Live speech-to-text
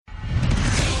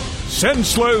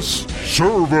Senseless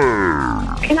Survey.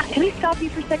 Can I stop you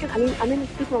for a second? I'm in the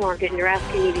supermarket and you're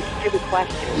asking me these stupid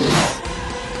questions.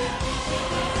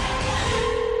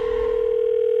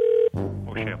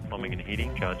 Plumbing and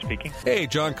Heating, John speaking. Hey,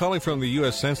 John, calling from the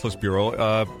U.S. Senseless Bureau.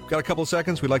 Got a couple of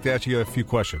seconds? We'd like to ask you a few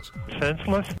questions.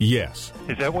 Senseless? Yes.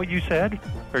 Is that what you said?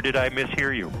 Or did I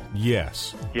mishear you?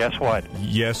 Yes. Yes what?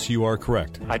 Yes, you are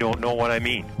correct. I don't know what I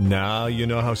mean. Now you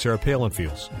know how Sarah Palin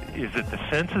feels. Is it the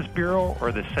Census Bureau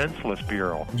or the Senseless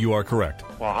Bureau? You are correct.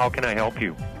 Well, how can I help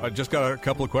you? I just got a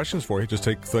couple of questions for you. Just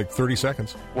take like 30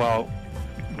 seconds. Well,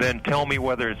 then tell me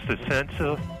whether it's the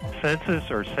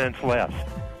census or senseless.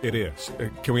 It is.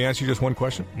 Can we ask you just one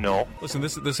question? No. Listen,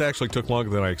 this actually took longer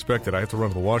than I expected. I have to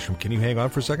run to the washroom. Can you hang on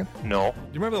for a second? No. Do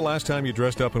you remember the last time you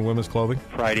dressed up in women's clothing?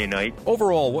 Friday night.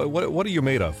 Overall, what are you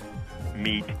made of?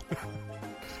 Meat.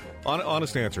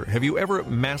 Honest answer. Have you ever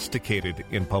masticated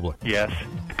in public? Yes.